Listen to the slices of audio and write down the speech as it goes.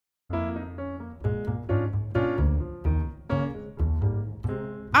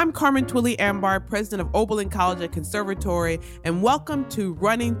I'm Carmen Twillie Ambar, president of Oberlin College and Conservatory, and welcome to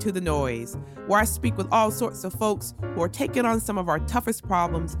Running to the Noise, where I speak with all sorts of folks who are taking on some of our toughest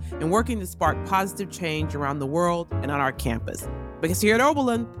problems and working to spark positive change around the world and on our campus. Because here at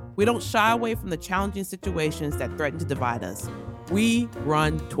Oberlin, we don't shy away from the challenging situations that threaten to divide us. We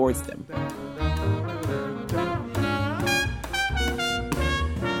run towards them.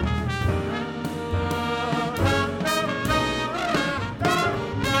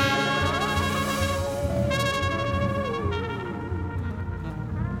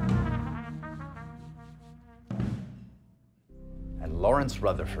 Lawrence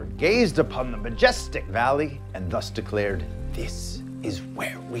Rutherford gazed upon the majestic valley and thus declared, "This is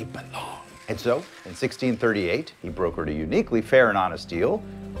where we belong." And so, in 1638, he brokered a uniquely fair and honest deal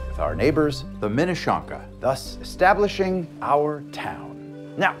with our neighbors, the Minnetonka, thus establishing our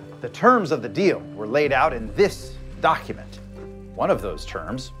town. Now, the terms of the deal were laid out in this document. One of those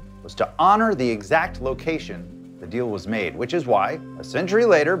terms was to honor the exact location the deal was made, which is why, a century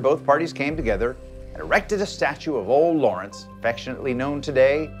later, both parties came together and erected a statue of old Lawrence, affectionately known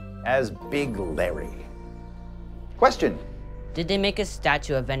today as Big Larry. Question. Did they make a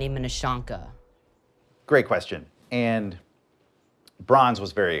statue of any Minnetonka? Great question. And bronze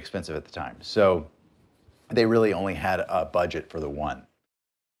was very expensive at the time, so they really only had a budget for the one.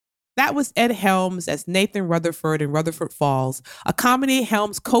 That was Ed Helms as Nathan Rutherford in Rutherford Falls, a comedy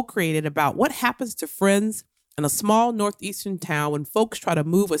Helms co-created about what happens to friends in a small northeastern town when folks try to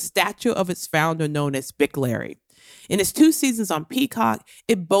move a statue of its founder known as Big Larry. In its 2 seasons on Peacock,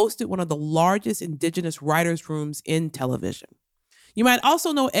 it boasted one of the largest indigenous writers' rooms in television. You might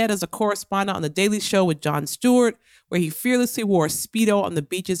also know Ed as a correspondent on The Daily Show with Jon Stewart, where he fearlessly wore a Speedo on the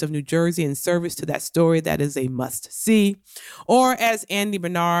beaches of New Jersey in service to that story that is a must-see. Or as Andy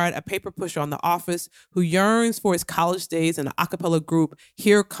Bernard, a paper pusher on The Office, who yearns for his college days in the a cappella group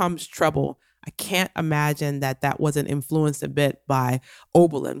Here Comes Trouble. I can't imagine that wasn't influenced a bit by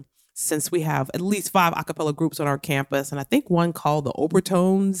Oberlin, since we have at least 5 a cappella groups on our campus, and I think one called the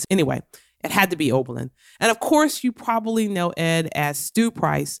Obertones. Anyway, it had to be Oberlin. And of course, you probably know Ed as Stu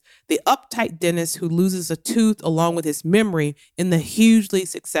Price, the uptight dentist who loses a tooth along with his memory in the hugely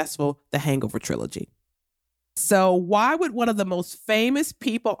successful The Hangover trilogy. So why would one of the most famous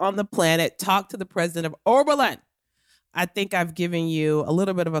people on the planet talk to the president of Oberlin? I think I've given you a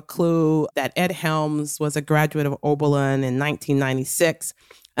little bit of a clue that Ed Helms was a graduate of Oberlin in 1996.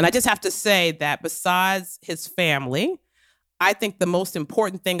 And I just have to say that besides his family, I think the most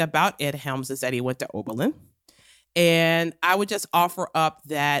important thing about Ed Helms is that he went to Oberlin. And I would just offer up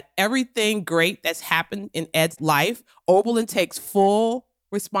that everything great that's happened in Ed's life, Oberlin takes full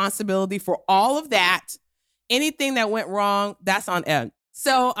responsibility for all of that. Anything that went wrong, that's on Ed.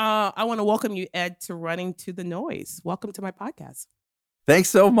 So I want to welcome you, Ed, to Running to the Noise. Welcome to my podcast. Thanks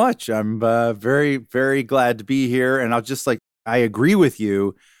so much. I'm very, very glad to be here. And I agree with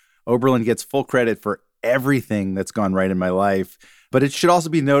you. Oberlin gets full credit for everything that's gone right in my life. But it should also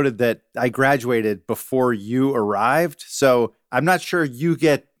be noted that I graduated before you arrived. So I'm not sure you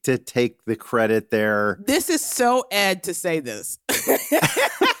get to take the credit there. This is so Ed to say this.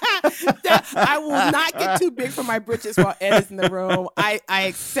 I will not get too big for my britches while Ed is in the room. I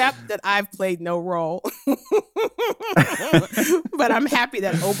accept that I've played no role. But I'm happy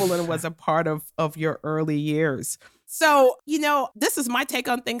that Oberlin was a part of your early years. So, this is my take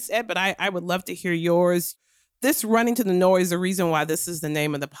on things, Ed, but I would love to hear yours. This Running to the Noise, the reason why this is the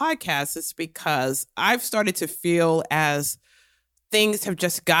name of the podcast is because I've started to feel as things have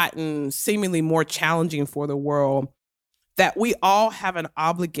just gotten seemingly more challenging for the world, that we all have an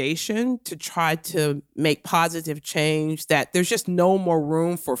obligation to try to make positive change, that there's just no more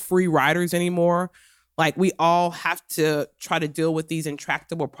room for free riders anymore. Like, we all have to try to deal with these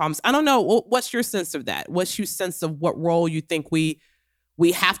intractable problems. I don't know. What's your sense of that? What's your sense of what role you think we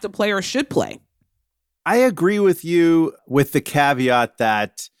have to play or should play? I agree with you with the caveat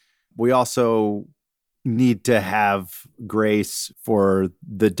that we also need to have grace for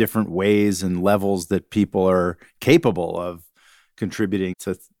the different ways and levels that people are capable of contributing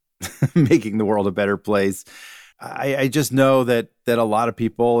to making the world a better place. I just know that a lot of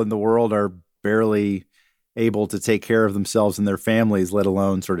people in the world are barely able to take care of themselves and their families, let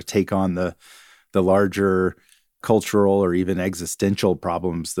alone sort of take on the larger cultural or even existential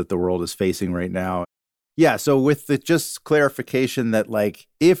problems that the world is facing right now. Yeah, so with the just clarification that, like,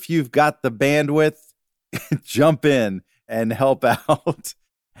 if you've got the bandwidth, jump in and help out.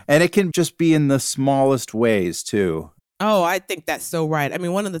 And it can just be in the smallest ways, too. Oh, I think that's so right. I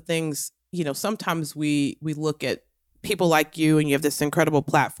mean, one of the things, sometimes we look at people like you and you have this incredible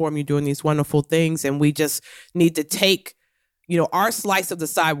platform, you're doing these wonderful things, and we just need to take our slice of the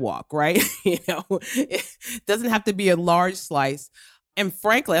sidewalk, right? It doesn't have to be a large slice. And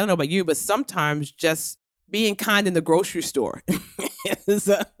frankly, I don't know about you, but sometimes just being kind in the grocery store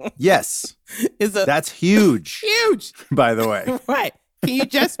Yes. is That's huge. huge. By the way. Right. Can you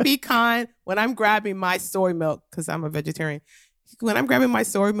just be kind when I'm grabbing my soy milk, because I'm a vegetarian? When I'm grabbing my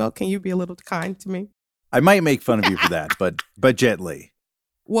soy milk, can you be a little kind to me? I might make fun of you for that, but gently.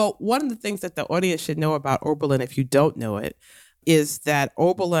 Well, one of the things that the audience should know about Oberlin, if you don't know it, is that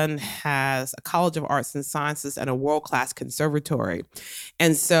Oberlin has a College of Arts and Sciences and a world-class conservatory.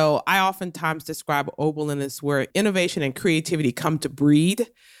 And so I oftentimes describe Oberlin as where innovation and creativity come to breed.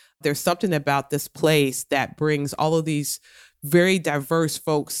 There's something about this place that brings all of these very diverse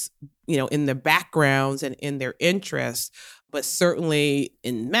folks, in their backgrounds and in their interests, but certainly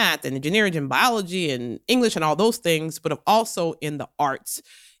in math and engineering and biology and English and all those things, but also in the arts,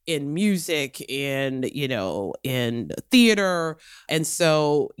 in music, in theater. And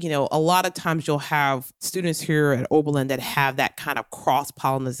so, a lot of times you'll have students here at Oberlin that have that kind of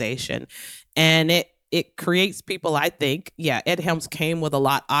cross-pollination. And it creates people, I think. Yeah, Ed Helms came with a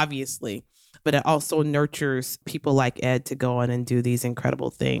lot, obviously, but it also nurtures people like Ed to go on and do these incredible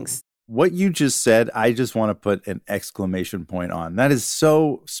things. What you just said, I just want to put an exclamation point on. That is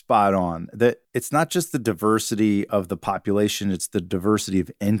so spot on. That it's not just the diversity of the population, it's the diversity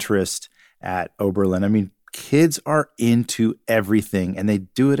of interest at Oberlin. I mean, kids are into everything and they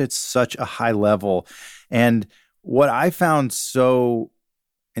do it at such a high level. And what I found so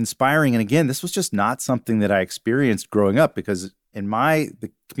inspiring, and again, this was just not something that I experienced growing up, because in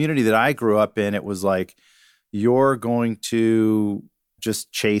the community that I grew up in, it was like, you're going to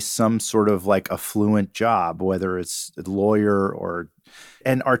just chase some sort of like affluent job, whether it's a lawyer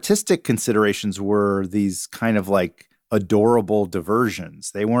and artistic considerations were these kind of like adorable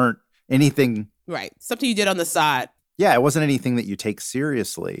diversions. They weren't anything. Right. Something you did on the side. Yeah. It wasn't anything that you take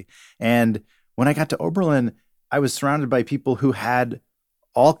seriously. And when I got to Oberlin, I was surrounded by people who had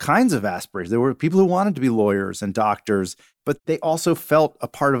all kinds of aspirations. There were people who wanted to be lawyers and doctors, but they also felt a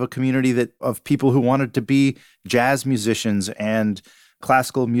part of a community of people who wanted to be jazz musicians and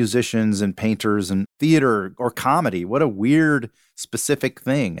classical musicians and painters and theater or comedy. What a weird, specific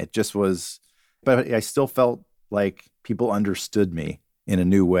thing. It just was, but I still felt like people understood me in a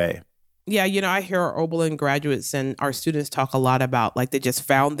new way. Yeah, I hear our Oberlin graduates and our students talk a lot about like they just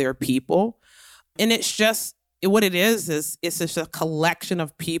found their people. And it's just, what it is it's just a collection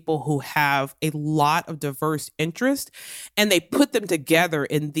of people who have a lot of diverse interest, and they put them together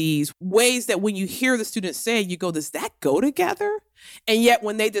in these ways that when you hear the students say, you go, does that go together? And yet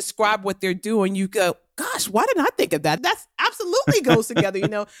when they describe what they're doing, you go, gosh, why didn't I think of that? That's absolutely goes together.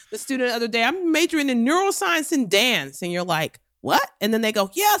 The student the other day, I'm majoring in neuroscience and dance. And you're like, what? And then they go,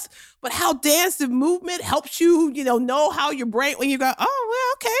 yes, but how dance and movement helps you, know how your brain, when you go,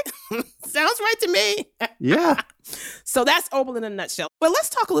 oh, well, okay. Sounds right to me. Yeah. So that's Oberlin in a nutshell. But let's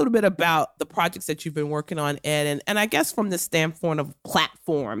talk a little bit about the projects that you've been working on, Ed, and I guess from the standpoint of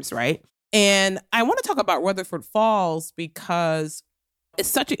platforms, right? And I want to talk about Rutherford Falls because it's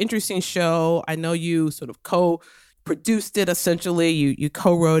such an interesting show. I know you sort of co-produced it, essentially. You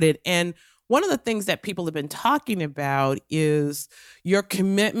co-wrote it. And one of the things that people have been talking about is your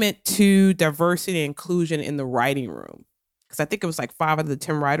commitment to diversity and inclusion in the writing room. Because I think it was like 5 out of the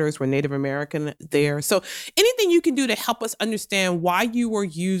 10 writers were Native American there. So anything you can do to help us understand why you were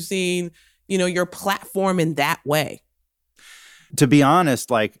using, your platform in that way? To be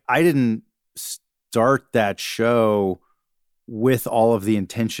honest, like I didn't start that show with all of the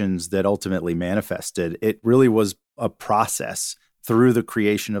intentions that ultimately manifested. It really was a process through the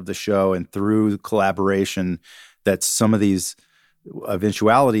creation of the show and through the collaboration that some of these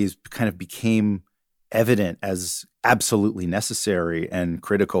eventualities kind of became evident as absolutely necessary and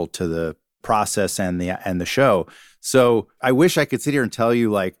critical to the process and the show. So I wish I could sit here and tell you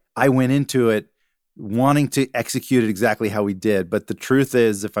like I went into it wanting to execute it exactly how we did. But the truth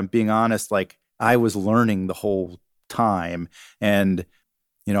is, if I'm being honest, like I was learning the whole time and,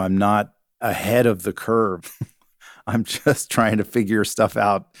 I'm not ahead of the curve. I'm just trying to figure stuff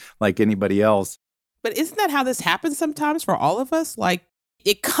out like anybody else. But isn't that how this happens sometimes for all of us? Like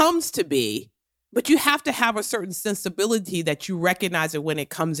it comes to be, but you have to have a certain sensibility that you recognize it when it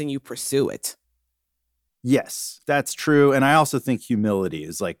comes and you pursue it. Yes, that's true. And I also think humility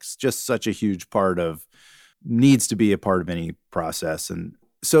is like just such a huge needs to be a part of any process. And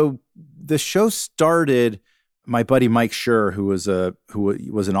so the show started, my buddy Mike Schur, who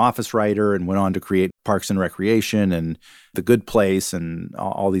was an office writer and went on to create Parks and Recreation and The Good Place and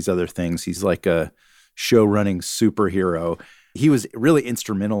all these other things. He's like a show running superhero. He was really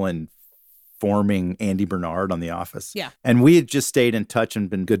instrumental in forming Andy Bernard on The Office. Yeah. And we had just stayed in touch and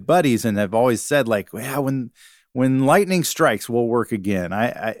been good buddies, and have always said, like, yeah, when lightning strikes, we'll work again.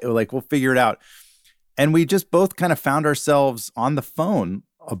 I like, we'll figure it out. And we just both kind of found ourselves on the phone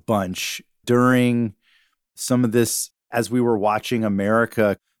a bunch during some of this, as we were watching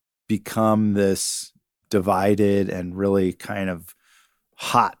America become this divided and really kind of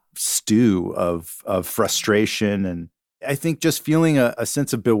hot stew of frustration. And I think just feeling a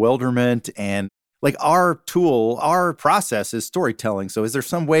sense of bewilderment, and like our process is storytelling. So is there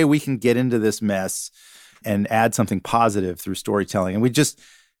some way we can get into this mess and add something positive through storytelling? And we just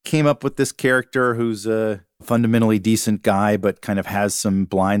came up with this character who's a fundamentally decent guy, but kind of has some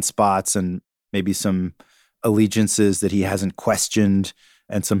blind spots and maybe some allegiances that he hasn't questioned,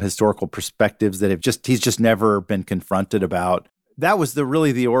 and some historical perspectives that he's just never been confronted about. That was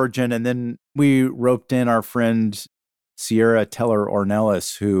really the origin. And then we roped in our friend Sierra Teller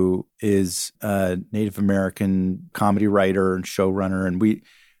Ornelas, who is a Native American comedy writer and showrunner. And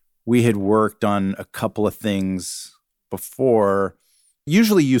we had worked on a couple of things before.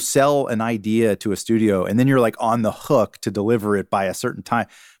 Usually you sell an idea to a studio and then you're like on the hook to deliver it by a certain time.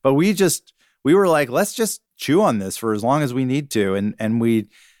 But we were like, let's just chew on this for as long as we need to. And we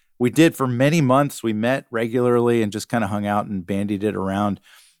did for many months. We met regularly and just kind of hung out and bandied it around.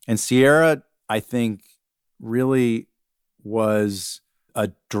 And Sierra, I think, really was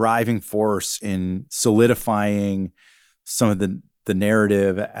a driving force in solidifying some of the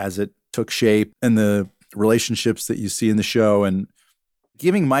narrative as it took shape and the relationships that you see in the show, and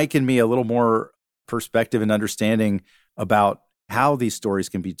giving Mike and me a little more perspective and understanding about how these stories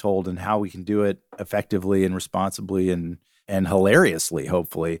can be told and how we can do it effectively and responsibly and hilariously,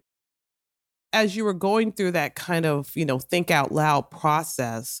 hopefully. As you were going through that kind of, think out loud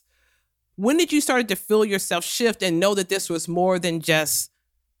process, when did you start to feel yourself shift and know that this was more than just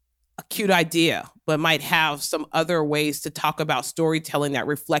a cute idea, but might have some other ways to talk about storytelling that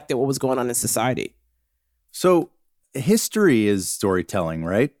reflected what was going on in society? So history is storytelling,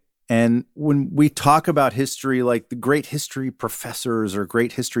 right? And when we talk about history, like the great history professors or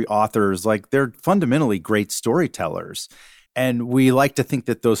great history authors, like they're fundamentally great storytellers. And we like to think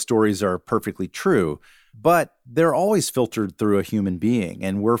that those stories are perfectly true, but they're always filtered through a human being,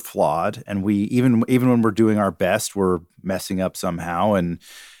 and we're flawed. And we, even when we're doing our best, we're messing up somehow. And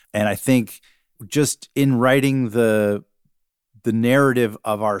I think just in writing the narrative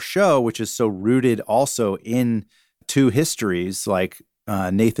of our show, which is so rooted also in two histories, like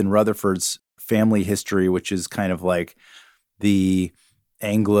Nathan Rutherford's family history, which is kind of like the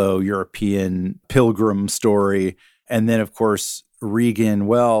Anglo-European pilgrim story. And then, of course, Regan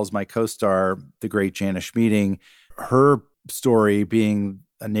Wells, my co-star, the great Janice Schmieding, her story being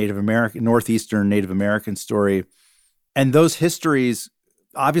a Native American, Northeastern Native American story. And those histories,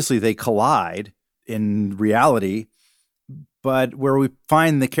 obviously, they collide in reality. But where we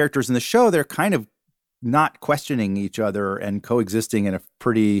find the characters in the show, they're kind of not questioning each other and coexisting in a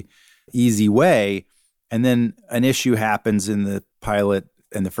pretty easy way. And then an issue happens in the pilot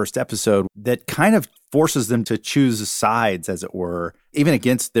in the first episode that kind of forces them to choose sides, as it were, even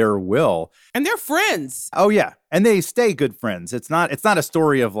against their will. And they're friends. Oh, yeah. And they stay good friends. It's not a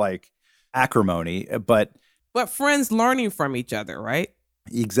story of like acrimony, but friends learning from each other, right?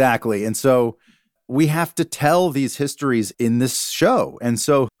 Exactly. And so we have to tell these histories in this show. And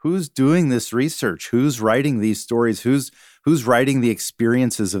so who's doing this research? Who's writing these stories? Who's writing the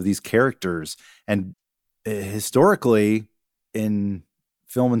experiences of these characters? And historically, in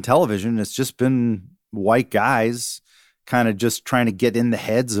film and television, it's just been white guys kind of just trying to get in the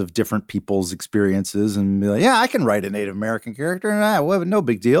heads of different people's experiences and be like, yeah, I can write a Native American character. And well, no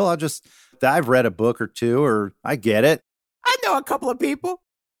big deal. I've read a book or two, or I get it. I know a couple of people.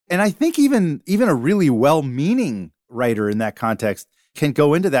 And I think even a really well-meaning writer in that context can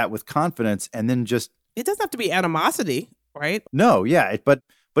go into that with confidence and then just... It doesn't have to be animosity, right? No, yeah. But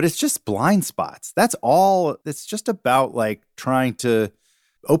it's just blind spots. That's all. It's just about like trying to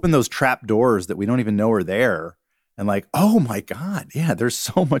open those trap doors that we don't even know are there. And like, oh my God, yeah, there's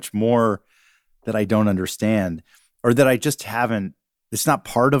so much more that I don't understand, or that I just haven't, it's not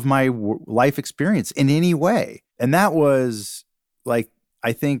part of my life experience in any way. And that was like,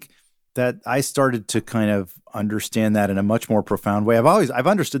 I think that I started to kind of understand that in a much more profound way. I've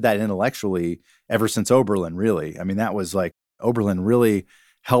understood that intellectually ever since Oberlin, really. I mean, that was like, Oberlin really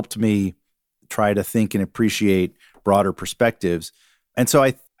helped me try to think and appreciate broader perspectives. And so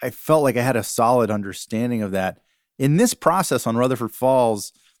I felt like I had a solid understanding of that. In this process on Rutherford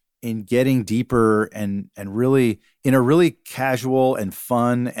Falls, in getting deeper and really in a really casual and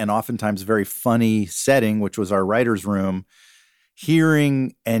fun and oftentimes very funny setting, which was our writer's room,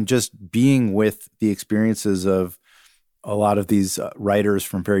 hearing and just being with the experiences of a lot of these writers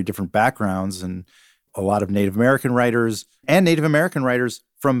from very different backgrounds, and a lot of Native American writers and Native American writers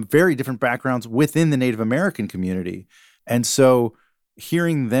from very different backgrounds within the Native American community. And so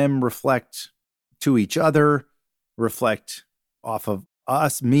hearing them reflect to each other, reflect off of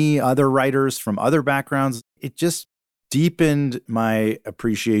us, me, other writers from other backgrounds, it just deepened my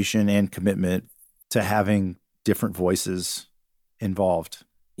appreciation and commitment to having different voices involved.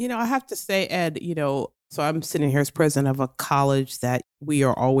 I have to say, Ed, so I'm sitting here as president of a college that we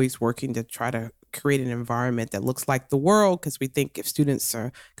are always working to try to create an environment that looks like the world, because we think if students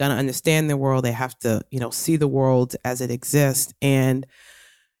are going to understand the world, they have to, see the world as it exists. And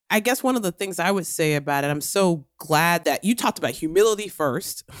I guess one of the things I would say about it, I'm so glad that you talked about humility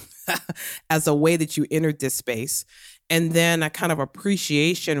first as a way that you entered this space, and then a kind of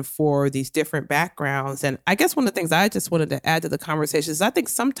appreciation for these different backgrounds. And I guess one of the things I just wanted to add to the conversation is I think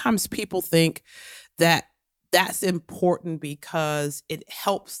sometimes people think that that's important because it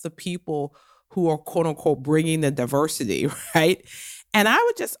helps the people who are quote unquote bringing the diversity, right? And I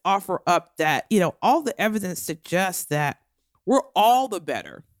would just offer up that, all the evidence suggests that we're all the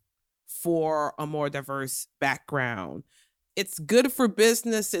better for a more diverse background. It's good for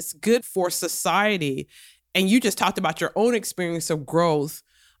business. It's good for society. And you just talked about your own experience of growth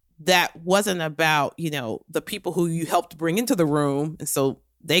that wasn't about, the people who you helped bring into the room. And so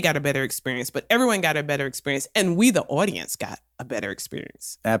they got a better experience, but everyone got a better experience. And we, the audience, got a better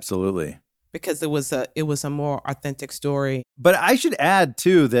experience. Absolutely. Because it was a more authentic story. But I should add,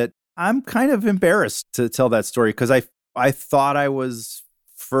 too, that I'm kind of embarrassed to tell that story because I thought I was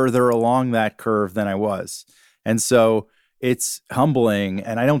further along that curve than I was. And so it's humbling.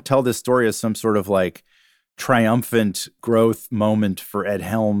 And I don't tell this story as some sort of like triumphant growth moment for Ed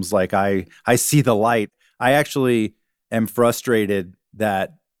Helms. Like I see the light. I actually am frustrated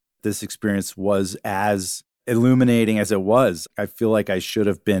that this experience was as illuminating as it was. I feel like I should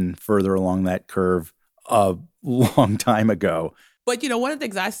have been further along that curve a long time ago. But, one of the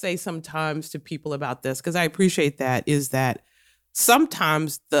things I say sometimes to people about this, because I appreciate that, is that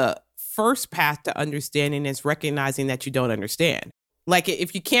sometimes the first path to understanding is recognizing that you don't understand. Like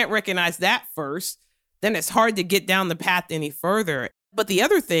if you can't recognize that first, then it's hard to get down the path any further. But the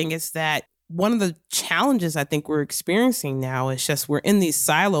other thing is that one of the challenges I think we're experiencing now is just we're in these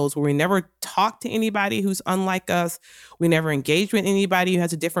silos where we never talk to anybody who's unlike us. We never engage with anybody who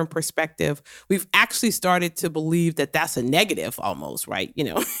has a different perspective. We've actually started to believe that that's a negative almost, right?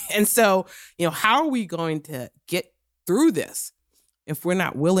 And so, how are we going to get through this if we're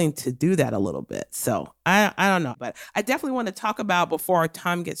not willing to do that a little bit? So I don't know, but I definitely want to talk about, before our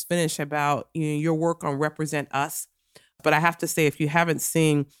time gets finished, about your work on Represent Us. But I have to say, if you haven't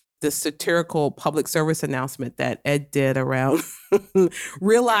seen the satirical public service announcement that Ed did around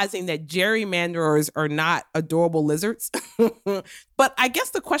realizing that gerrymanderers are not adorable lizards. But I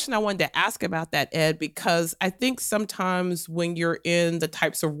guess the question I wanted to ask about that, Ed, because I think sometimes when you're in the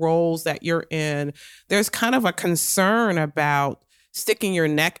types of roles that you're in, there's kind of a concern about sticking your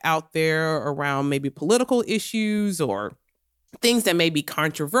neck out there around maybe political issues or things that may be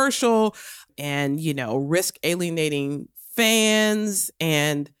controversial and, risk alienating fans.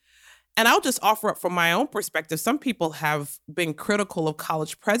 And I'll just offer up from my own perspective, some people have been critical of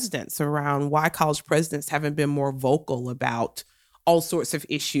college presidents around why college presidents haven't been more vocal about all sorts of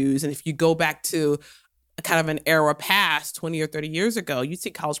issues. And if you go back to a kind of an era past 20 or 30 years ago, you see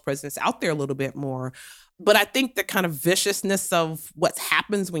college presidents out there a little bit more. But I think the kind of viciousness of what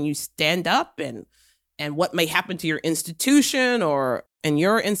happens when you stand up and what may happen to your institution, or in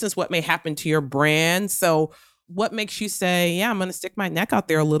your instance, what may happen to your brand. So what makes you say, yeah, I'm going to stick my neck out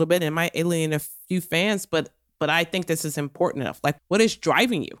there a little bit and might alienate a few fans, but I think this is important enough? Like, what is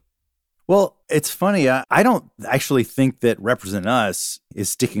driving you? Well, it's funny. I don't actually think that Represent Us is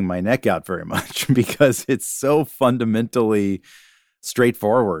sticking my neck out very much because it's so fundamentally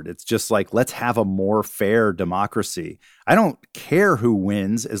straightforward. It's just like, let's have a more fair democracy. I don't care who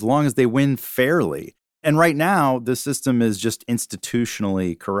wins as long as they win fairly. And right now, the system is just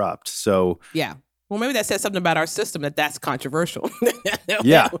institutionally corrupt. So yeah. Well, maybe that says something about our system that's controversial.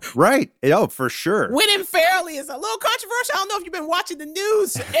 Yeah, right. Oh, for sure. Winning fairly is a little controversial. I don't know if you've been watching the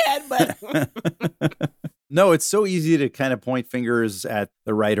news, Ed, but... No, it's so easy to kind of point fingers at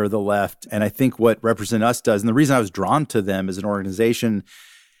the right or the left. And I think what Represent Us does, and the reason I was drawn to them as an organization,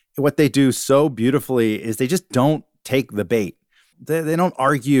 what they do so beautifully is they just don't take the bait. They don't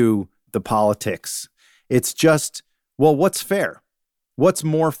argue the politics. It's just, well, what's fair? What's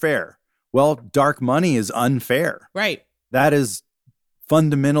more fair? Well, dark money is unfair. Right. That is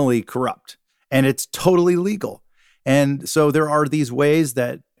fundamentally corrupt, and it's totally legal. And so there are these ways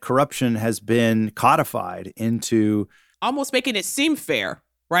that corruption has been codified into almost making it seem fair,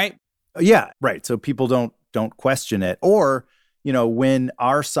 right? Yeah, right. So people don't question it. Or, when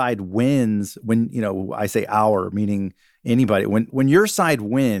our side wins, when, I say our, meaning anybody, when your side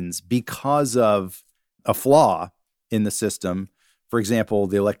wins because of a flaw in the system, for example,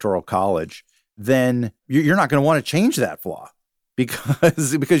 the Electoral College, then you're not going to want to change that flaw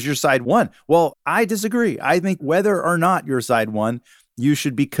because your side won. Well, I disagree. I think whether or not your side won, you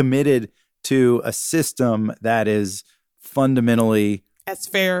should be committed to a system that is fundamentally as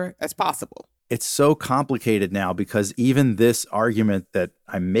fair as possible. It's so complicated now because even this argument that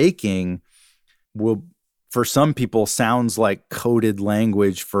I'm making will, for some people, sounds like coded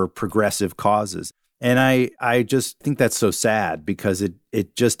language for progressive causes. And I just think that's so sad because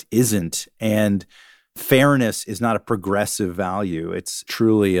it just isn't. And fairness is not a progressive value. It's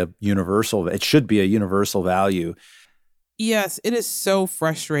truly a universal. It should be a universal value. Yes, it is so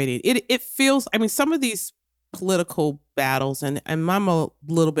frustrating. It feels, some of these political battles, and I'm a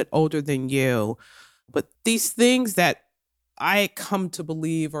little bit older than you, but these things that I come to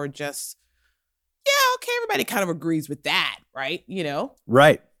believe are just, yeah, okay, everybody kind of agrees with that, right?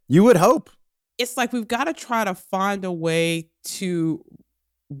 Right. You would hope. It's like we've got to try to find a way to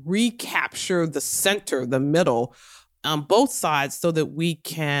recapture the center, the middle, on both sides so that we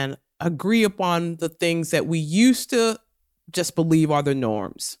can agree upon the things that we used to just believe are the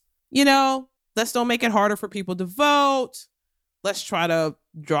norms. Let's don't make it harder for people to vote. Let's try to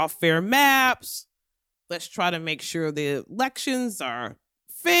draw fair maps. Let's try to make sure the elections are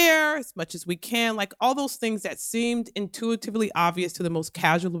fair as much as we can. Like all those things that seemed intuitively obvious to the most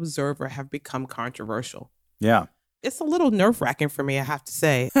casual observer have become controversial. Yeah. It's a little nerve-wracking for me, I have to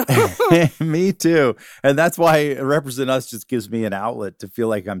say. Me too. And that's why Represent Us just gives me an outlet to feel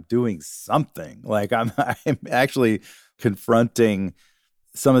like I'm doing something. Like I'm actually confronting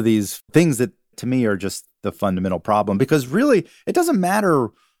some of these things that to me are just the fundamental problem. Because really, it doesn't matter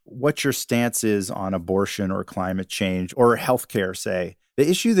what your stance is on abortion or climate change or healthcare, say. The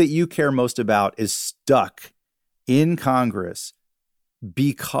issue that you care most about is stuck in Congress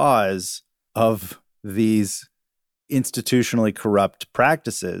because of these institutionally corrupt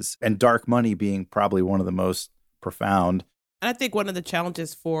practices, and dark money being probably one of the most profound. And I think one of the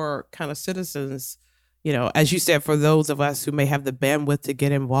challenges for kind of citizens, as you said, for those of us who may have the bandwidth to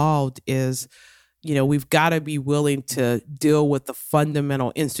get involved is, we've got to be willing to deal with the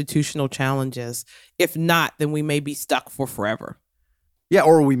fundamental institutional challenges. If not, then we may be stuck for forever. Yeah,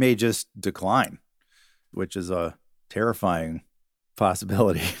 or we may just decline, which is a terrifying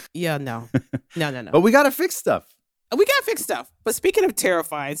possibility. Yeah, no. But we got to fix stuff. We got to fix stuff. But speaking of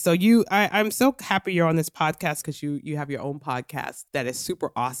terrifying, so I'm so happy you're on this podcast because you have your own podcast that is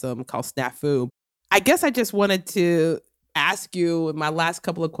super awesome called Snafu. I guess I just wanted to ask you in my last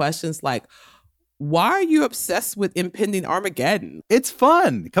couple of questions, like, why are you obsessed with impending Armageddon? It's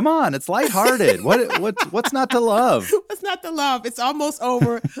fun. Come on, it's lighthearted. What's not to love? What's not to love? It's almost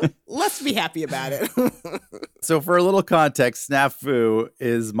over. Let's be happy about it. So for a little context, Snafu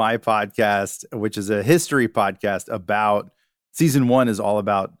is my podcast, which is a history podcast about, season 1 is all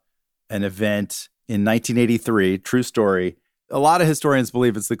about an event in 1983, true story. A lot of historians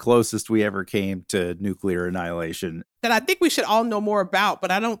believe it's the closest we ever came to nuclear annihilation. That I think we should all know more about,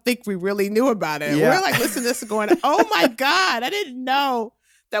 but I don't think we really knew about it. Yeah. We're like listening to this going, oh my God, I didn't know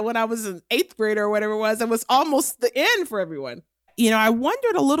that when I was an 8th grader or whatever it was almost the end for everyone. I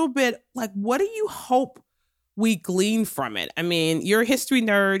wondered a little bit, like, what do you hope we glean from it? I mean, you're a history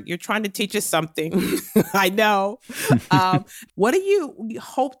nerd. You're trying to teach us something. I know. What do you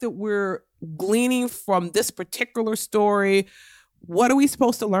hope that we're gleaning from this particular story? What are we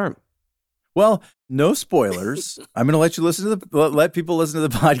supposed to learn? Well, no spoilers. I'm going to let you let people listen to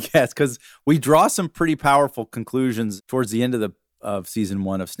the podcast because we draw some pretty powerful conclusions towards the end of season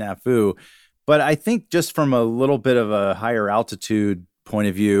 1 of Snafu. But I think just from a little bit of a higher altitude point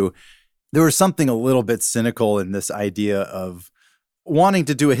of view, there was something a little bit cynical in this idea of wanting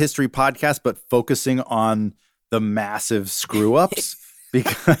to do a history podcast, but focusing on the massive screw ups.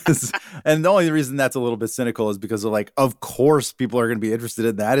 Because, and the only reason that's a little bit cynical is because of course, people are going to be interested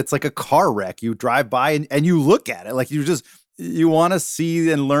in that. It's like a car wreck. You drive by and you look at it like you want to see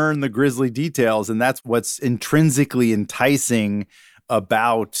and learn the grisly details. And that's what's intrinsically enticing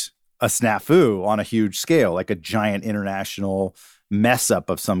about a snafu on a huge scale, like a giant international mess up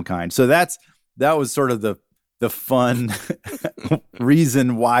of some kind. So that was sort of the fun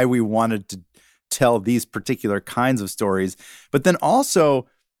reason why we wanted to tell these particular kinds of stories. But then also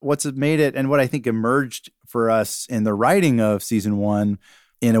what's made it and what I think emerged for us in the writing of season 1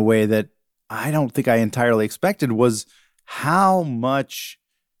 in a way that I don't think I entirely expected was how much,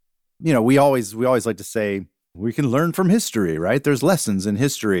 we always like to say we can learn from history, right? There's lessons in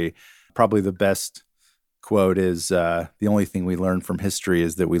history. Probably the best quote is the only thing we learn from history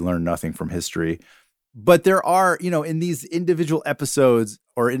is that we learn nothing from history. But there are, in these individual episodes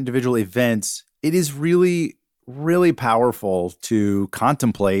or individual events, it is really, really powerful to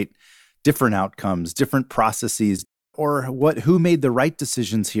contemplate different outcomes, different processes, or who made the right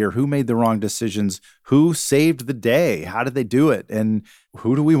decisions here, who made the wrong decisions, who saved the day, how did they do it, and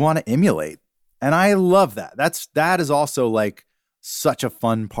who do we want to emulate? And I love that. That is also like such a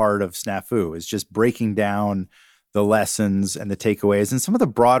fun part of Snafu, is just breaking down the lessons and the takeaways. And some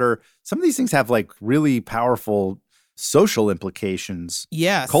of these things have like really powerful social implications,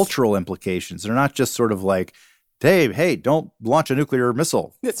 yes, cultural implications. They're not just sort of like, hey, don't launch a nuclear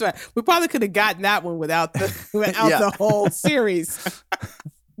missile. That's right. We probably could have gotten that one without the whole series.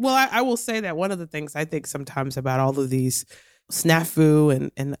 Well, I will say that one of the things I think sometimes about all of these snafu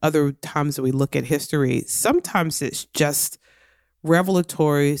and other times that we look at history, sometimes it's just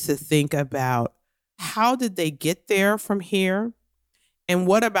revelatory to think about how did they get there from here? And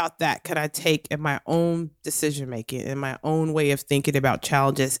what about that could I take in my own decision making, in my own way of thinking about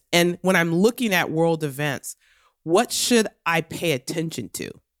challenges? And when I'm looking at world events, what should I pay attention to?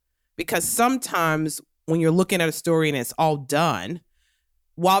 Because sometimes when you're looking at a story and it's all done,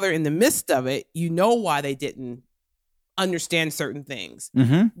 while they're in the midst of it, you know why they didn't understand certain things.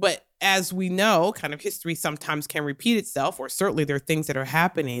 Mm-hmm. But as we know, kind of history sometimes can repeat itself, or certainly there are things that are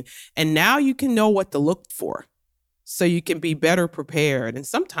happening. And now you can know what to look for, so you can be better prepared. And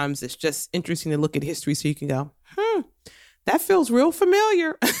sometimes it's just interesting to look at history so you can go, that feels real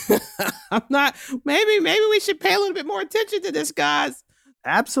familiar. Maybe we should pay a little bit more attention to this, guys.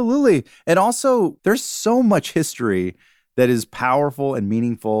 Absolutely. And also, there's so much history that is powerful and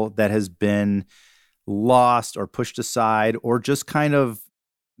meaningful that has been lost or pushed aside or just kind of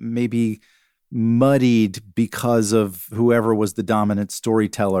maybe muddied because of whoever was the dominant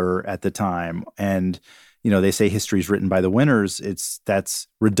storyteller at the time. And, they say history is written by the winners. That's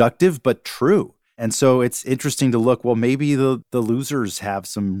reductive, but true. And so it's interesting to look, well, maybe the losers have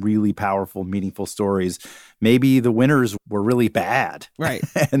some really powerful, meaningful stories. Maybe the winners were really bad. Right.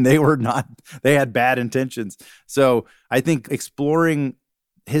 And they had bad intentions. So I think exploring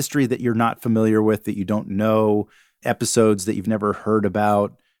history that you're not familiar with, that you don't know, episodes that you've never heard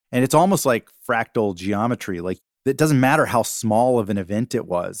about, and it's almost like fractal geometry. Like, it doesn't matter how small of an event it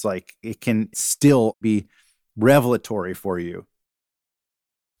was, like it can still be revelatory for you.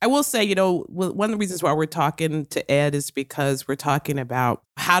 I will say, one of the reasons why we're talking to Ed is because we're talking about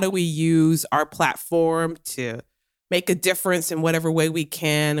how do we use our platform to make a difference in whatever way we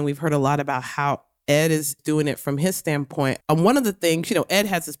can. And we've heard a lot about how Ed is doing it from his standpoint. And one of the things, Ed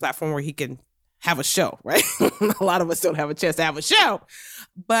has this platform where he can have a show, right? A lot of us don't have a chance to have a show.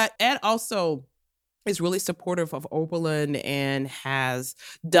 But Ed also is really supportive of Oberlin and has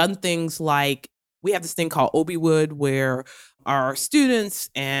done things like, we have this thing called Obiwood, where our students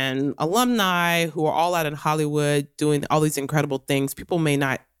and alumni who are all out in Hollywood doing all these incredible things. People may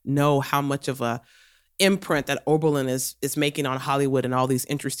not know how much of a imprint that Oberlin is making on Hollywood in all these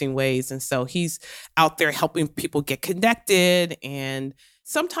interesting ways. And so he's out there helping people get connected. And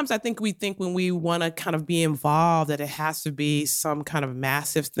sometimes I think when we want to kind of be involved that it has to be some kind of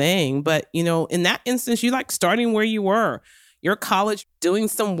massive thing. But, in that instance, you like starting where you were, your college, doing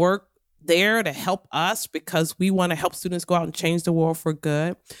some work there to help us because we want to help students go out and change the world for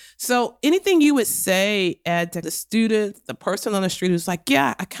good. So anything you would say, Ed, to the student, the person on the street who's like,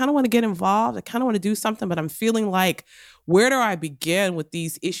 yeah, I kind of want to get involved. I kind of want to do something, but I'm feeling like, where do I begin with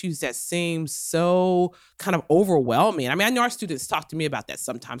these issues that seem so kind of overwhelming? I mean, I know our students talk to me about that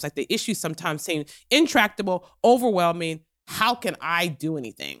sometimes. Like, the issues sometimes seem intractable, overwhelming. How can I do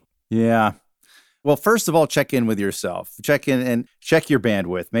anything? Yeah. Well, first of all, check in with yourself. Check in and check your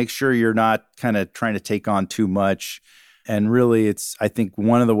bandwidth. Make sure you're not kind of trying to take on too much. And really, I think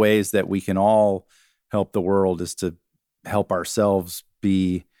one of the ways that we can all help the world is to help ourselves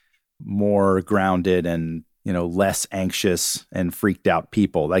be more grounded and, less anxious and freaked out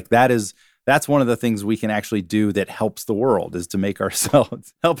people. Like, that's one of the things we can actually do that helps the world, is to make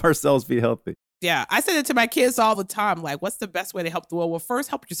help ourselves be healthy. Yeah, I say it to my kids all the time. Like, what's the best way to help the world? Well, first,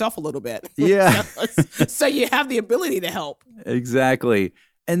 help yourself a little bit. Yeah. So you have the ability to help. Exactly.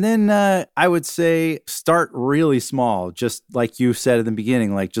 And then I would say start really small, just like you said at the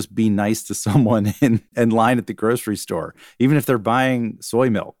beginning, like just be nice to someone in line at the grocery store, even if they're buying soy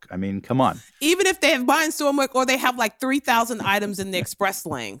milk. I mean, come on. Even if they're buying soy milk or they have like 3,000 items in the express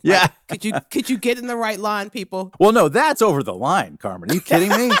lane. Yeah. Like, could you get in the right line, people? Well, no, that's over the line, Carmen. Are you kidding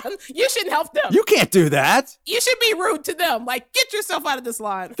me? You shouldn't help them. You can't do that. You should be rude to them. Like, get yourself out of this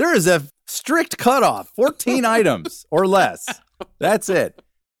line. There is a strict cutoff, 14 items or less. That's it.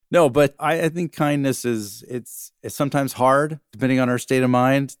 No, but I think kindness it's sometimes hard, depending on our state of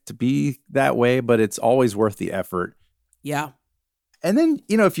mind, to be that way, but it's always worth the effort. Yeah. And then,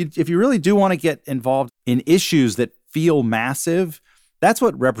 if you really do want to get involved in issues that feel massive, that's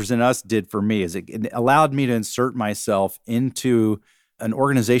what Represent Us did for me, is it allowed me to insert myself into an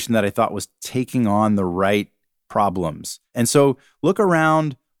organization that I thought was taking on the right problems. And so look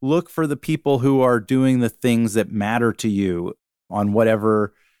around, look for the people who are doing the things that matter to you on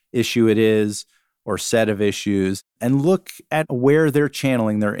whatever issue it is or set of issues, and look at where they're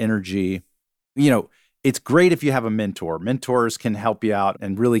channeling their energy. It's great if you have a mentor. Mentors can help you out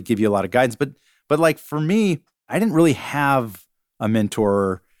and really give you a lot of guidance. But like for me, I didn't really have a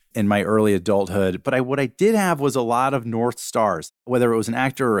mentor in my early adulthood, but what I did have was a lot of North Stars, whether it was an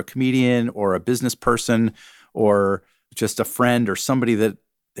actor or a comedian or a business person or just a friend or somebody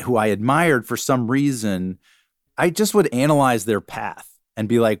who I admired for some reason. I just would analyze their path and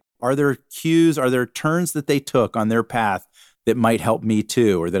be like, are there cues, are there turns that they took on their path that might help me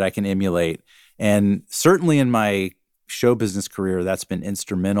too, or that I can emulate? And certainly in my show business career, that's been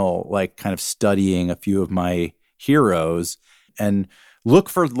instrumental, like kind of studying a few of my heroes. And look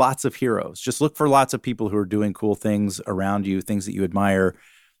for lots of heroes. Just look for lots of people who are doing cool things around you, things that you admire,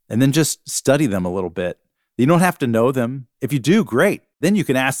 and then just study them a little bit. You don't have to know them. If you do, great. Then you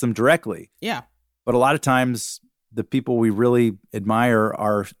can ask them directly. Yeah. But a lot of times, the people we really admire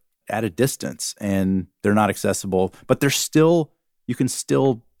are at a distance and they're not accessible, but you can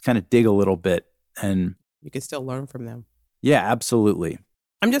still kind of dig a little bit and you can still learn from them. Yeah, absolutely.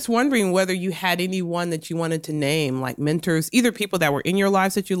 I'm just wondering whether you had anyone that you wanted to name, like mentors, either people that were in your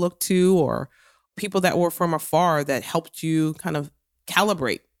lives that you looked to or people that were from afar that helped you kind of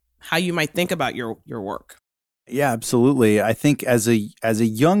calibrate how you might think about your work. Yeah, absolutely. I think as a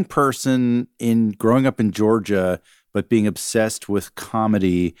young person in growing up in Georgia, but being obsessed with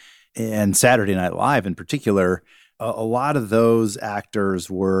comedy and Saturday Night Live in particular, a lot of those actors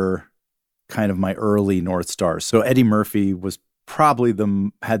were kind of my early North Stars. So Eddie Murphy was probably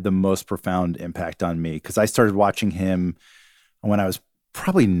had the most profound impact on me because I started watching him when I was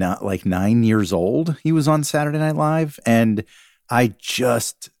probably not like 9 years old. He was on Saturday Night Live, and I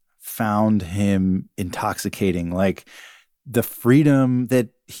just found him intoxicating. Like the freedom that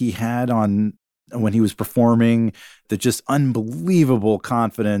he had when he was performing, the just unbelievable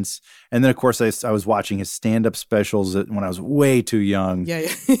confidence. And then, of course, I was watching his stand-up specials when I was way too young. Yeah.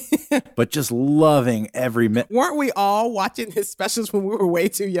 But just loving every minute. Weren't we all watching his specials when we were way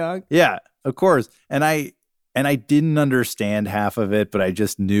too young? Yeah, of course. And I didn't understand half of it, but I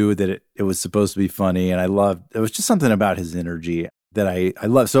just knew that it was supposed to be funny. And it was just something about his energy that I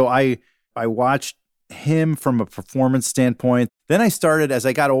love. So I watched him from a performance standpoint. Then as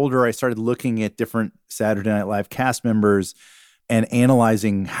I got older, I started looking at different Saturday Night Live cast members and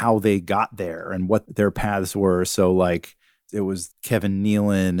analyzing how they got there and what their paths were. So like it was Kevin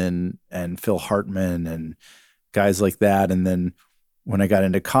Nealon and Phil Hartman and guys like that. And then when I got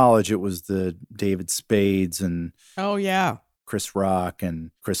into college, it was the David Spades and oh yeah, Chris Rock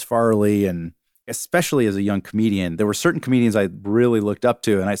and Chris Farley. And especially as a young comedian, there were certain comedians I really looked up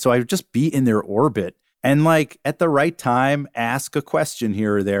to. And so I would just be in their orbit and like at the right time, ask a question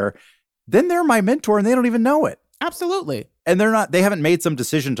here or there. Then they're my mentor and they don't even know it. Absolutely. And they haven't made some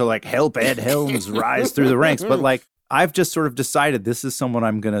decision to like help Ed Helms rise through the ranks. But like, I've just sort of decided this is someone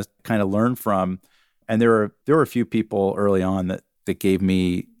I'm going to kind of learn from. And there were a few people early on that gave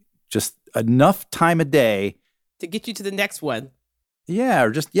me just enough time a day to get you to the next one. Yeah, or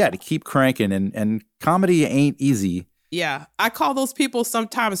just, to keep cranking. And comedy ain't easy. Yeah. I call those people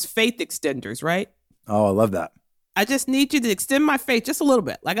sometimes faith extenders, right? Oh, I love that. I just need you to extend my faith just a little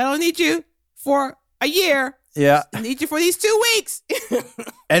bit. Like, I don't need you for a year. Yeah. I need you for these 2 weeks.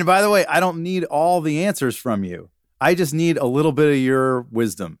 And by the way, I don't need all the answers from you. I just need a little bit of your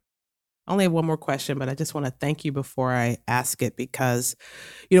wisdom. I only have one more question, but I just want to thank you before I ask it because,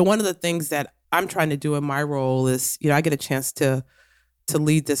 one of the things that I'm trying to do in my role is, I get a chance to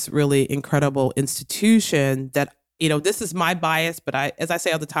lead this really incredible institution that, This is my bias, but as I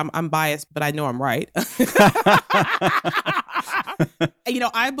say all the time, I'm biased, but I know I'm right.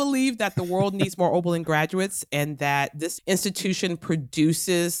 I believe that the world needs more Oberlin graduates and that this institution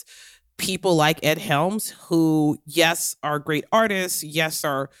produces people like Ed Helms who, yes, are great artists, yes,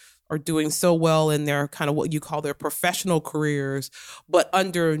 are doing so well in their kind of what you call their professional careers, but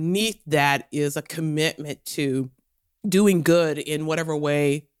underneath that is a commitment to doing good in whatever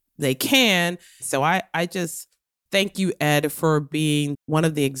way they can. So I just thank you, Ed, for being one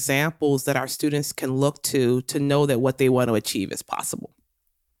of the examples that our students can look to know that what they want to achieve is possible.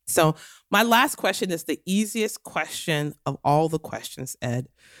 So my last question is the easiest question of all the questions, Ed,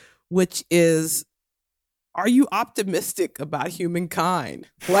 which is, are you optimistic about humankind?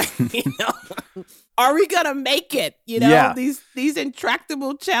 Are we going to make it? Yeah. These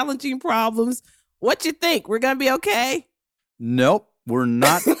intractable, challenging problems. What you think? We're going to be okay? Nope, we're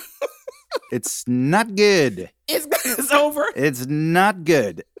not. It's not good. It's over. It's not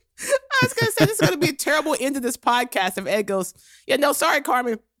good. I was going to say, this is going to be a terrible end to this podcast if Ed goes, sorry,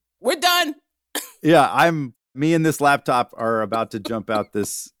 Carmen, we're done. Yeah, me and this laptop are about to jump out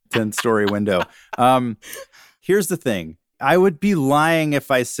this 10-story window. Here's the thing. I would be lying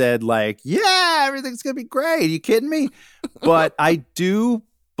if I said yeah, everything's going to be great. Are you kidding me? But I do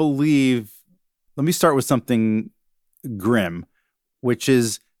believe, let me start with something grim, which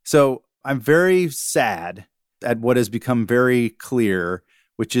is, so I'm very sad at what has become very clear,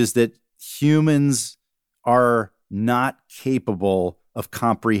 which is that humans are not capable of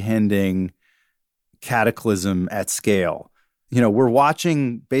comprehending cataclysm at scale. We're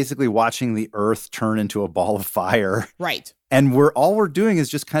basically watching the earth turn into a ball of fire. Right. And all we're doing is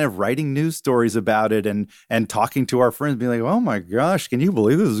just kind of writing news stories about it and talking to our friends, being like, oh my gosh, can you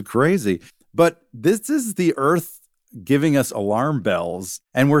believe this is crazy? But this is the earth giving us alarm bells,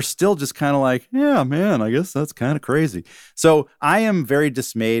 and we're still just kind of like, yeah, man, I guess that's kind of crazy. So I am very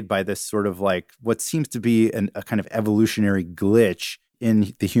dismayed by this sort of what seems to be a kind of evolutionary glitch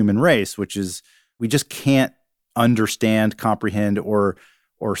in the human race, which is we just can't understand, comprehend, or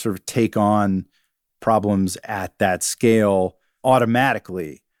sort of take on problems at that scale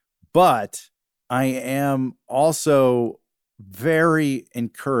automatically. But I am also very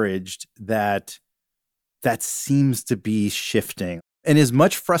encouraged that seems to be shifting. And as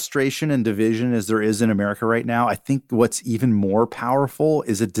much frustration and division as there is in America right now, I think what's even more powerful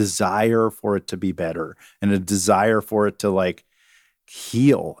is a desire for it to be better and a desire for it to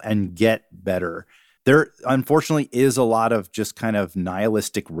heal and get better. There, unfortunately, is a lot of just kind of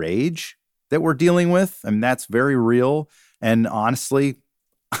nihilistic rage that we're dealing with. I mean, that's very real. And honestly,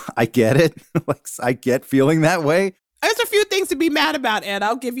 I get it. I get feeling that way. There's a few things to be mad about, Ed.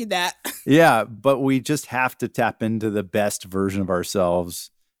 I'll give you that. Yeah, but we just have to tap into the best version of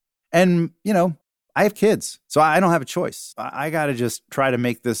ourselves. And, I have kids, so I don't have a choice. I got to just try to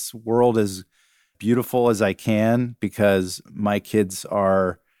make this world as beautiful as I can because my kids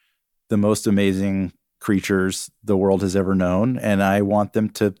are the most amazing creatures the world has ever known, and I want them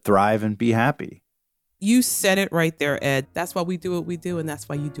to thrive and be happy. You said it right there, Ed. That's why we do what we do, and that's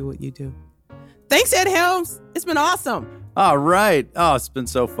why you do what you do. Thanks, Ed Helms. It's been awesome. All right. Oh, it's been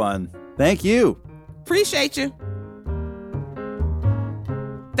so fun. Thank you. Appreciate you.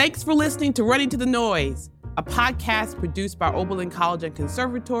 Thanks for listening to Running to the Noise, a podcast produced by Oberlin College and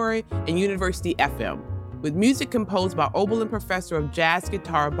Conservatory and University FM, with music composed by Oberlin Professor of Jazz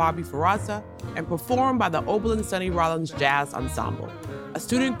Guitar Bobby Ferrazza and performed by the Oberlin Sonny Rollins Jazz Ensemble, a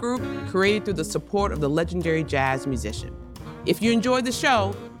student group created through the support of the legendary jazz musician. If you enjoyed the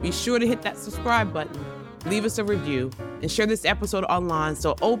show, be sure to hit that subscribe button, leave us a review, and share this episode online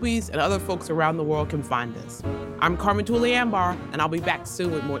so Obies and other folks around the world can find us. I'm Carmen Tully-Ambar, and I'll be back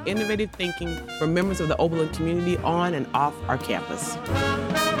soon with more innovative thinking from members of the Oberlin community on and off our campus.